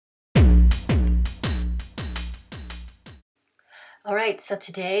Alright, so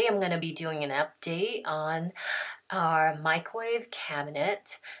today I'm going to be doing an update on our microwave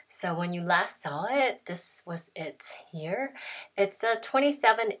cabinet. So when you last saw it, this was it here. It's a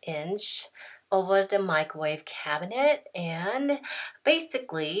 27-inch over the microwave cabinet, and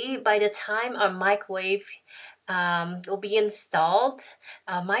basically by the time our microwave will be installed,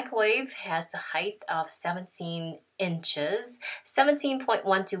 a microwave has a height of 17 inches,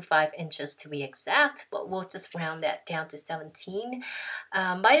 17.125 inches to be exact, but we'll just round that down to 17.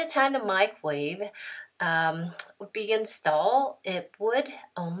 By the time the microwave would be installed, it would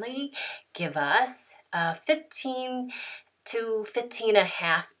only give us 15 to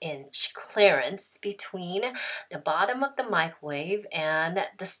 15.5-inch clearance between the bottom of the microwave and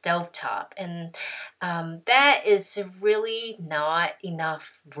the stovetop, and that is really not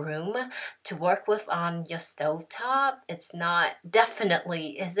enough room to work with on your stovetop. It's not,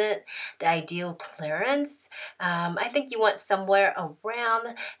 definitely isn't the ideal clearance. I think you want somewhere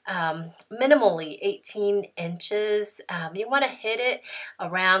around minimally 18 inches. You want to hit it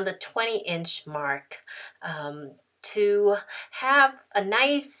around the 20-inch mark to have a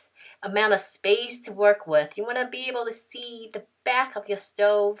nice amount of space to work with. You want to be able to see the back of your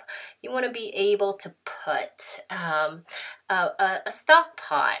stove. You want to be able to put a stock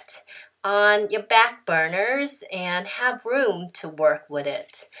pot on your back burners and have room to work with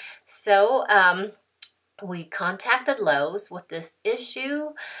it. So we contacted Lowe's with this issue,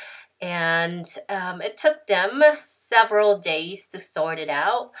 and it took them several days to sort it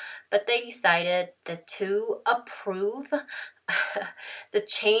out, but they decided to approve the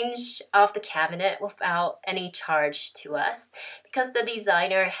change of the cabinet without any charge to us, because the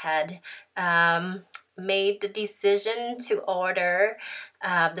designer had made the decision to order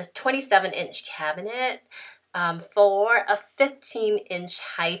this 27-inch cabinet for a 15-inch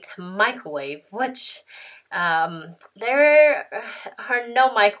height microwave, which there are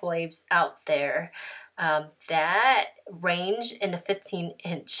no microwaves out there that range in the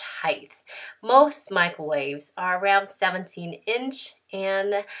 15-inch height. Most microwaves are around 17-inch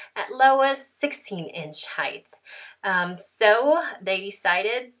and at lowest 16-inch height. So they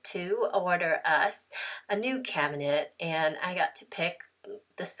decided to order us a new cabinet, and I got to pick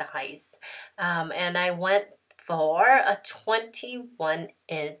the size. And I went for a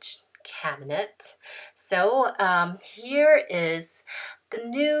 21-inch cabinet. So here is the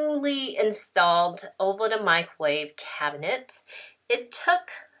newly installed over the microwave cabinet. It took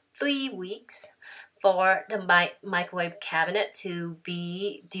 3 weeks for the microwave cabinet to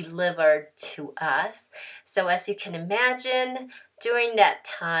be delivered to us. So as you can imagine, during that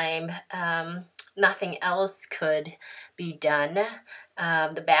time, nothing else could be done.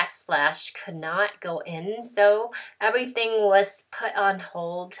 The backsplash could not go in, so everything was put on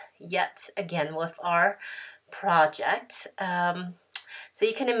hold yet again with our project. So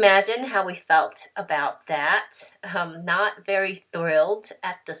you can imagine how we felt about that. Not very thrilled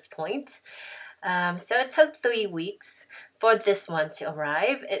at this point. So it took 3 weeks for this one to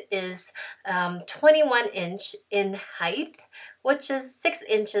arrive. It is 21-inch in height, which is 6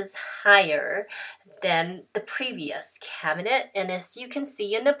 inches higher than the previous cabinet. And as you can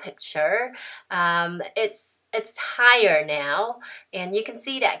see in the picture, it's higher now, and you can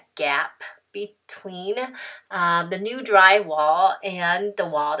see that gap between the new drywall and the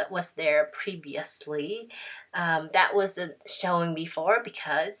wall that was there previously. That wasn't showing before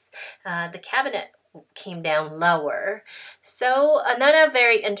because the cabinet came down lower. So another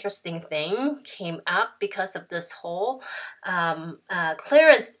very interesting thing came up because of this whole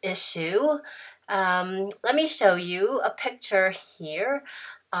clearance issue. Let me show you a picture here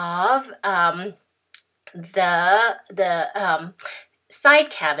of the side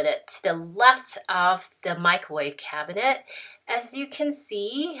cabinet to the left of the microwave cabinet. As you can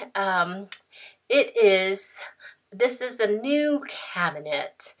see, this is a new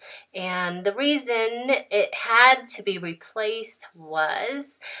cabinet, and the reason it had to be replaced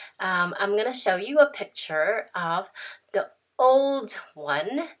was, I'm going to show you a picture of the old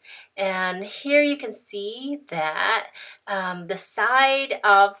one, and here you can see that the side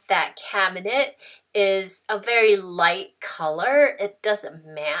of that cabinet is a very light color. It doesn't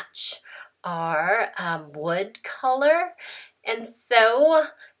match our wood color. And so,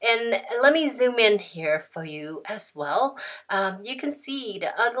 and let me zoom in here for you as well. You can see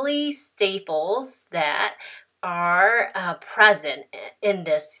the ugly staples that are present in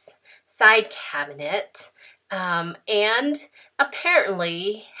this side cabinet. And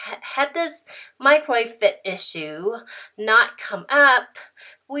apparently, had this microwave fit issue not come up,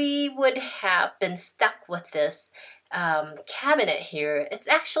 we would have been stuck with this cabinet here, it's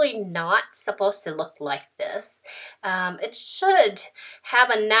actually not supposed to look like this. It should have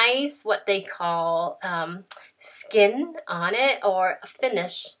a nice, what they call skin on it, or a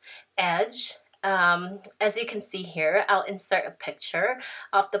finish edge. As you can see here, I'll insert a picture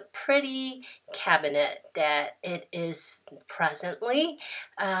of the pretty cabinet that it is presently.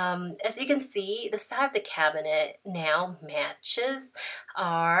 As you can see, the side of the cabinet now matches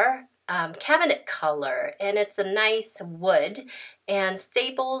our cabinet color, and it's a nice wood, and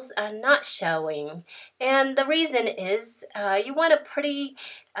staples are not showing. And the reason is you want a pretty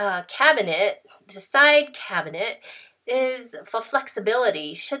cabinet. The side cabinet is for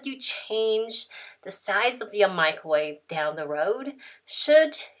flexibility. Should you change the size of your microwave down the road,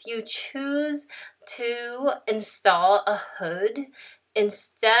 should you choose to install a hood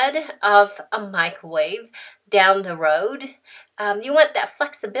instead of a microwave down the road, you want that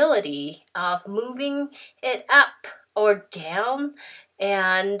flexibility of moving it up or down,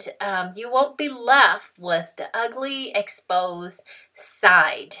 and you won't be left with the ugly exposed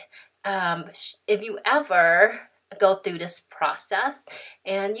side. If you ever go through this process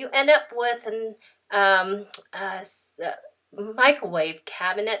and you end up with an microwave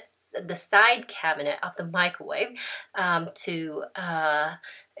cabinet, the side cabinet of the microwave, do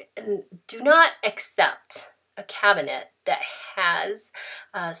not accept a cabinet that has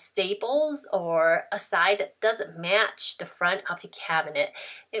staples or a side that doesn't match the front of your cabinet.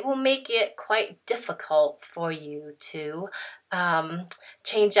 It will make it quite difficult for you to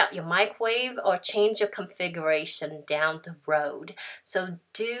change out your microwave or change your configuration down the road. So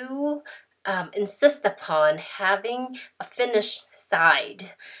do insist upon having a finished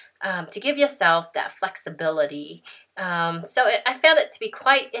side to give yourself that flexibility. I found it to be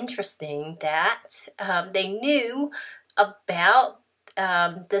quite interesting that they knew about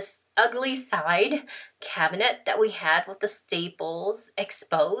this ugly side cabinet that we had with the staples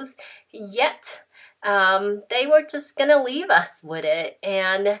exposed, yet they were just gonna leave us with it.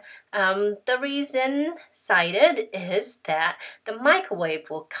 And the reason cited is that the microwave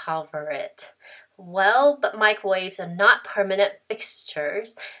will cover it. Well, but microwaves are not permanent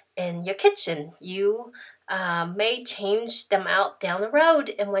fixtures in your kitchen. You may change them out down the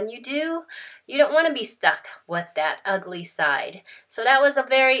road, and when you do, you don't want to be stuck with that ugly side. So that was a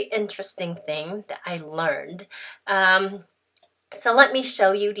very interesting thing that I learned. So let me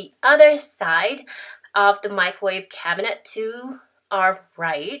show you the other side of the microwave cabinet to our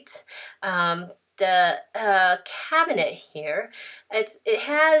right. The cabinet here, it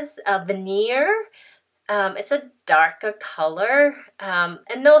has a veneer. It's a darker color, and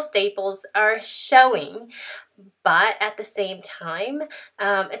no staples are showing, but at the same time,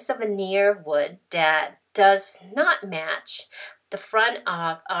 it's a veneer wood that does not match the front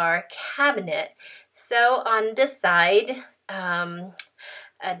of our cabinet. So on this side,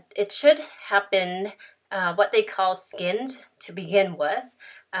 it should have been what they call skinned to begin with,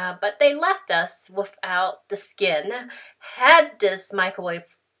 but they left us without the skin. Had this microwave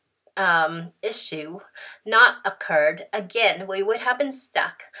issue not occurred, again, we would have been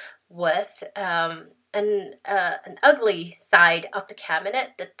stuck with an ugly side of the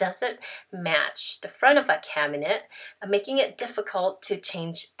cabinet that doesn't match the front of our cabinet, making it difficult to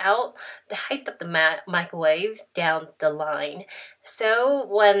change out the height of the microwave down the line. So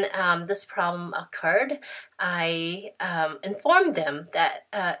when this problem occurred, I informed them that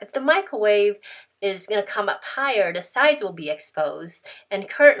if the microwave is going to come up higher, the sides will be exposed, and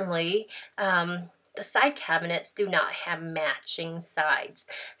currently the side cabinets do not have matching sides.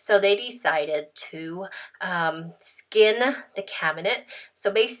 So they decided to skin the cabinet. So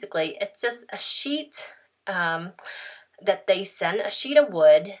basically it's just a sheet that they send, a sheet of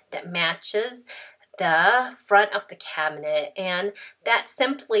wood that matches the front of the cabinet, and that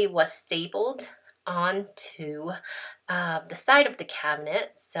simply was stapled onto the side of the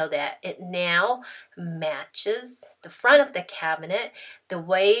cabinet so that it now matches the front of the cabinet the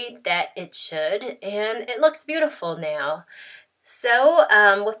way that it should, and it looks beautiful now. So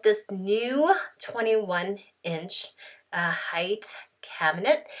with this new 21-inch height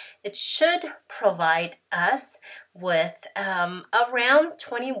cabinet, it should provide us with around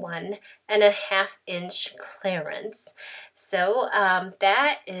 21.5-inch clearance. So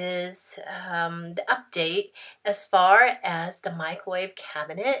that is the update as far as the microwave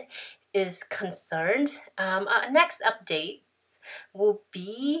cabinet is concerned. Our next update will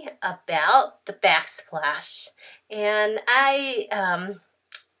be about the backsplash, and I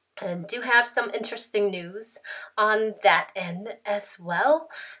and do have some interesting news on that end as well.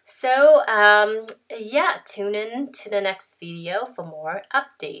 So yeah, tune in to the next video for more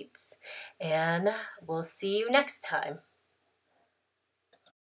updates, and we'll see you next time.